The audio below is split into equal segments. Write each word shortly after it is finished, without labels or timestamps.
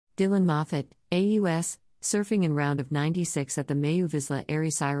Dylan Moffat, AUS, surfing in round of 96 at the Meio Visla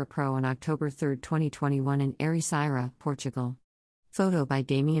Ericeira Pro on October 3, 2021 in Ericeira, Portugal. Photo by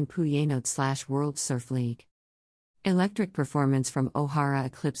Damian Puyenote / World Surf League. Electric performance from O'Hara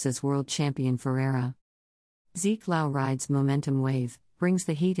eclipses world champion Ferreira. Zeke Lau rides momentum wave, brings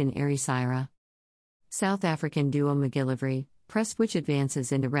the heat in Ericeira. South African duo McGillivray, Prestwich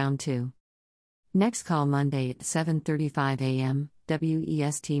advances into round 2. Next call Monday at 7:35 a.m.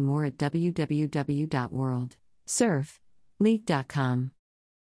 WEST. More at www.worldsurfleague.com.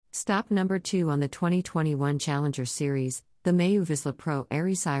 Stop number 2 on the 2021 Challenger Series. The Meio Visla Pro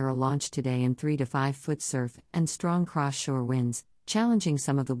Ericeira launched today in 3 to 5 foot surf and strong cross-shore winds, challenging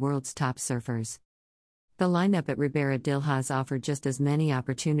some of the world's top surfers. The lineup at Ribeira Dilhaz offered just as many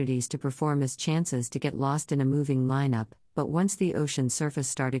opportunities to perform as chances to get lost in a moving lineup, but once the ocean surface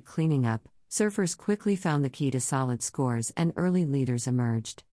started cleaning up, surfers quickly found the key to solid scores and early leaders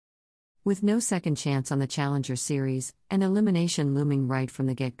emerged. With no second chance on the Challenger Series, and elimination looming right from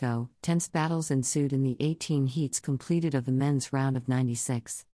the get-go, tense battles ensued in the 18 heats completed of the men's round of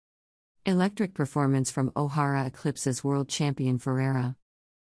 96. Electric performance from O'Hara eclipses world champion Ferreira.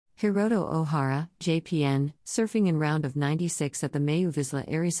 Hiroto O'Hara, JPN, surfing in round of 96 at the Meio Visla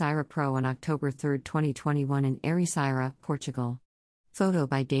Ericeira Pro on October 3, 2021 in Ericeira, Portugal. Photo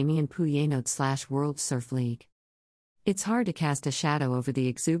by Damian Puyenote / World Surf League. It's hard to cast a shadow over the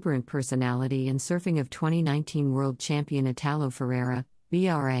exuberant personality and surfing of 2019 world champion Italo Ferreira,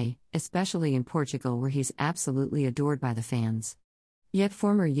 BRA, especially in Portugal where he's absolutely adored by the fans. Yet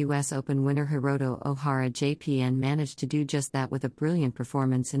former US Open winner Hiroto O'Hara JPN managed to do just that with a brilliant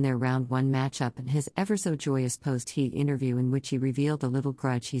performance in their round 1 matchup and his ever-so-joyous post-heat interview in which he revealed the little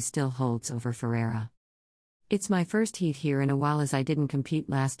grudge he still holds over Ferreira. "It's my first heat here in a while as I didn't compete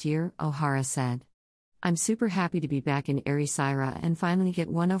last year," O'Hara said. "I'm super happy to be back in Ericeira and finally get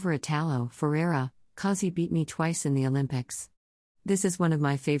one over Italo Ferreira, 'cause he beat me twice in the Olympics. This is one of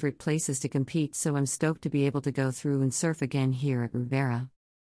my favorite places to compete, so I'm stoked to be able to go through and surf again here at Ribeira."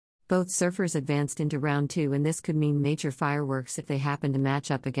 Both surfers advanced into round 2 and this could mean major fireworks if they happen to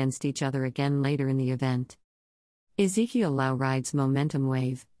match up against each other again later in the event. Ezekiel Lau rides momentum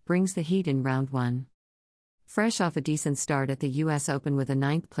wave, brings the heat in round 1. Fresh off a decent start at the US Open with a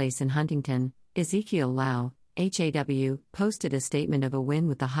 9th place in Huntington, Ezekiel Lau, HAW, posted a statement of a win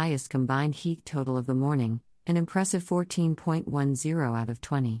with the highest combined heat total of the morning, an impressive 14.10 out of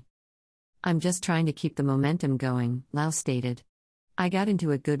 20. "I'm just trying to keep the momentum going," Lau stated. "I got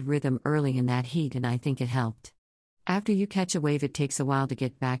into a good rhythm early in that heat and I think it helped. After you catch a wave it takes a while to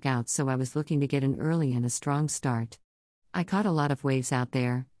get back out, so I was looking to get an early and a strong start. I caught a lot of waves out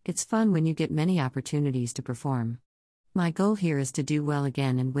there. It's fun when you get many opportunities to perform. My goal here is to do well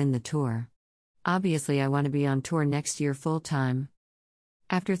again and win the tour. Obviously I want to be on tour next year full time."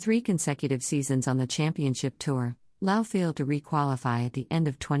 After 3 consecutive seasons on the championship tour, Lau failed to re-qualify at the end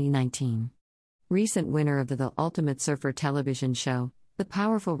of 2019. Recent winner of the Ultimate Surfer television show, the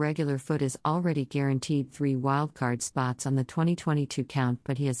powerful regular foot is already guaranteed 3 wildcard spots on the 2022 count,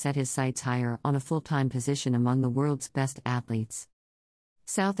 but he has set his sights higher on a full-time position among the world's best athletes.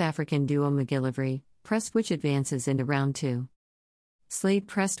 South African duo McGillivray, Prestwich advances into round 2. Slade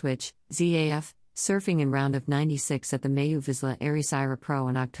Prestwich, ZAF, surfing in round of 96 at the Meio Visla Ericeira Pro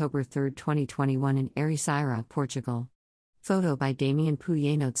on October 3, 2021 in Ericeira, Portugal. Photo by Damian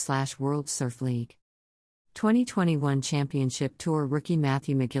Puyenote / World Surf League. 2021 Championship Tour rookie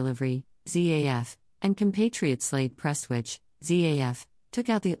Matthew McGillivray, ZAF, and compatriot Slade Prestwich, ZAF, took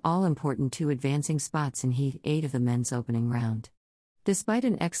out the all-important 2 advancing spots in Heat 8 of the men's opening round. Despite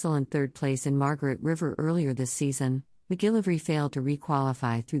an excellent 3rd place in Margaret River earlier this season, McGillivray failed to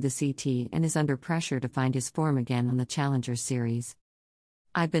re-qualify through the CT and is under pressure to find his form again on the Challenger Series.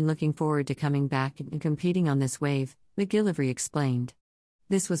 "I've been looking forward to coming back and competing on this wave," McGillivray explained.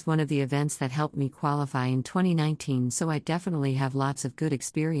 "This was one of the events that helped me qualify in 2019, so I definitely have lots of good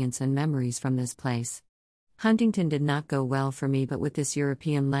experience and memories from this place. Huntington did not go well for me, but with this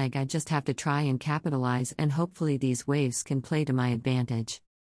European leg I just have to try and capitalize, and hopefully these waves can play to my advantage.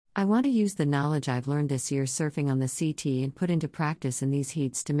 I want to use the knowledge I've learned this year surfing on the CT and put into practice in these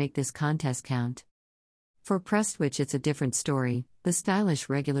heats to make this contest count." For Prestwich it's a different story. The stylish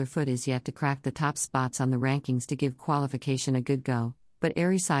regular foot is yet to crack the top spots on the rankings to give qualification a good go, but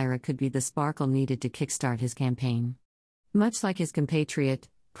Ericeira could be the sparkle needed to kickstart his campaign. Much like his compatriot,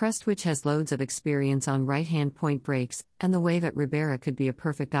 Prestwich has loads of experience on right-hand point breaks, and the wave at Ribeira could be a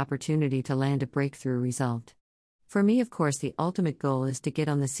perfect opportunity to land a breakthrough result. "For me, of course, the ultimate goal is to get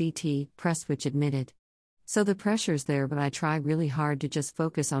on the CT," Prestwich admitted. "So the pressure's there, but I try really hard to just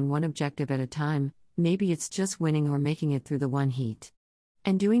focus on one objective at a time. Maybe it's just winning or making it through the one heat.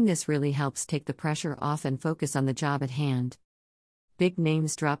 And doing this really helps take the pressure off and focus on the job at hand. Big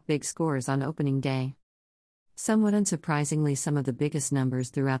names drop big scores on opening day. Somewhat unsurprisingly, some of the biggest numbers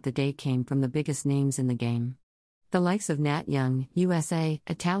throughout the day came from the biggest names in the game. The likes of Nat Young, USA,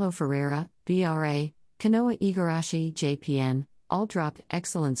 Italo Ferreira, BRA, Kanoa Igarashi, JPN, all dropped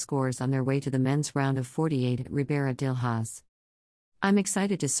excellent scores on their way to the men's round of 48 at Ribeira del Haz. "I'm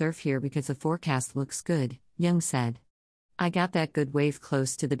excited to surf here because the forecast looks good," Young said. "I got that good wave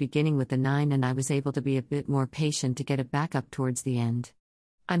close to the beginning with the 9 and I was able to be a bit more patient to get it back up towards the end.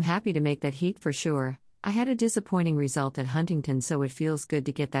 I'm happy to make that heat for sure. I had a disappointing result at Huntington, so it feels good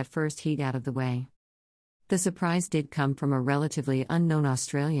to get that first heat out of the way." The surprise did come from a relatively unknown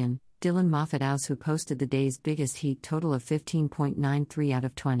Australian, Dylan Moffat-House, who posted the day's biggest heat total of 15.93 out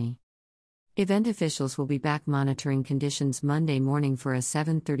of 20. Event officials will be back monitoring conditions Monday morning for a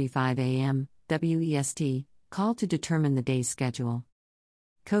 7:35 a.m. WEST call to determine the day's schedule.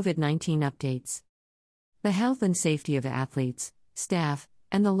 COVID-19 updates. The health and safety of athletes, staff,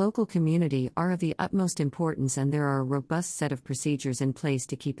 and the local community are of the utmost importance, and there are a robust set of procedures in place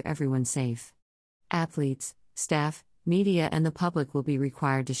to keep everyone safe. Athletes, staff, media, and the public will be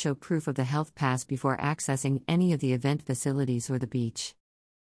required to show proof of the health pass before accessing any of the event facilities or the beach.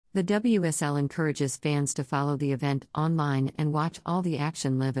 The WSL encourages fans to follow the event online and watch all the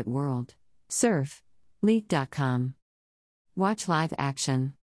action live at WorldSurfLeague.com. Watch live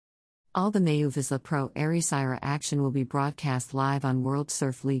action. All the Mayu Visla Pro Ericeira action will be broadcast live on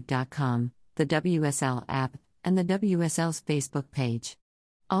WorldSurfLeague.com, the WSL app, and the WSL's Facebook page.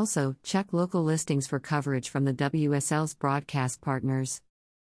 Also, check local listings for coverage from the WSL's broadcast partners.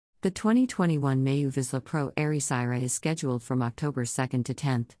 The 2021 Mayu Visla Pro Ericeira is scheduled from October 2nd to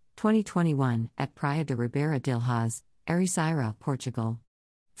 10th, 2021, at Praia de Ribeira del Haz, Ericeira, Portugal.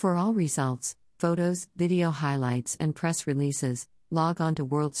 For all results, photos, video highlights, and press releases, log on to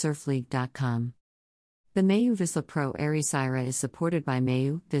WorldSurfLeague.com. The Mayu Visla Pro Ericeira is supported by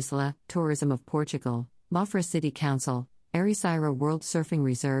Mayu Visla, Tourism of Portugal, Mafra City Council, Ericeira World Surfing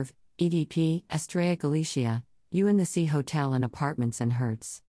Reserve, EDP, Estrella Galicia, UNC Hotel and Apartments and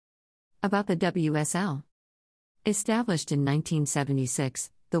Hertz. About the WSL. Established in 1976,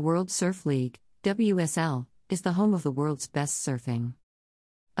 the World Surf League, WSL, is the home of the world's best surfing.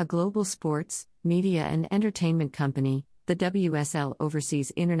 A global sports, media, and entertainment company, the WSL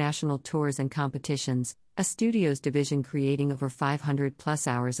oversees international tours and competitions, a studios division creating over 500+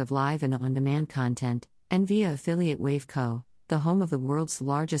 hours of live and on-demand content, and via affiliate WaveCo, the home of the world's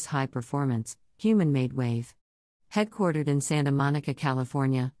largest high-performance, human-made wave. Headquartered in Santa Monica,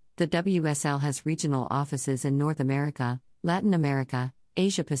 California, the WSL has regional offices in North America, Latin America,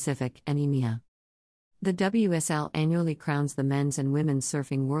 Asia Pacific, and EMEA. The WSL annually crowns the men's and women's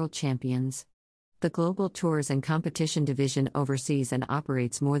surfing world champions. The Global Tours and Competition Division oversees and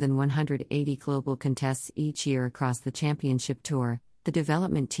operates more than 180 global contests each year across the Championship Tour, the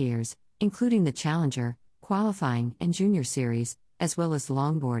development tiers, including the Challenger, Qualifying, and Junior Series, as well as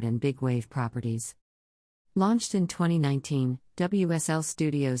longboard and big wave properties. Launched in 2019, WSL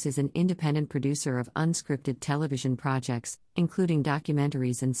Studios is an independent producer of unscripted television projects, including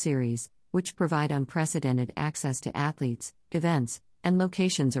documentaries and series, which provide unprecedented access to athletes, events, and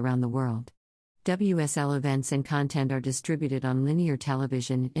locations around the world. WSL events and content are distributed on linear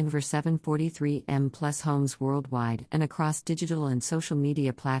television in over 743M+ homes worldwide and across digital and social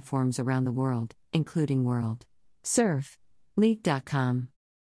media platforms around the world, including WorldSurfLeague.com.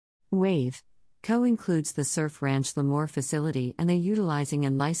 Wave Co. includes the Surf Ranch Lemoore facility and the utilizing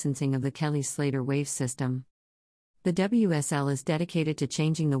and licensing of the Kelly Slater Wave System. The WSL is dedicated to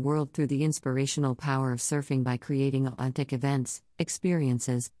changing the world through the inspirational power of surfing by creating authentic events,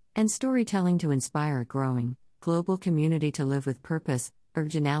 experiences, and storytelling to inspire a growing, global community to live with purpose,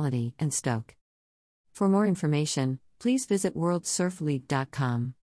 originality, and stoke. For more information, please visit WorldSurfLeague.com.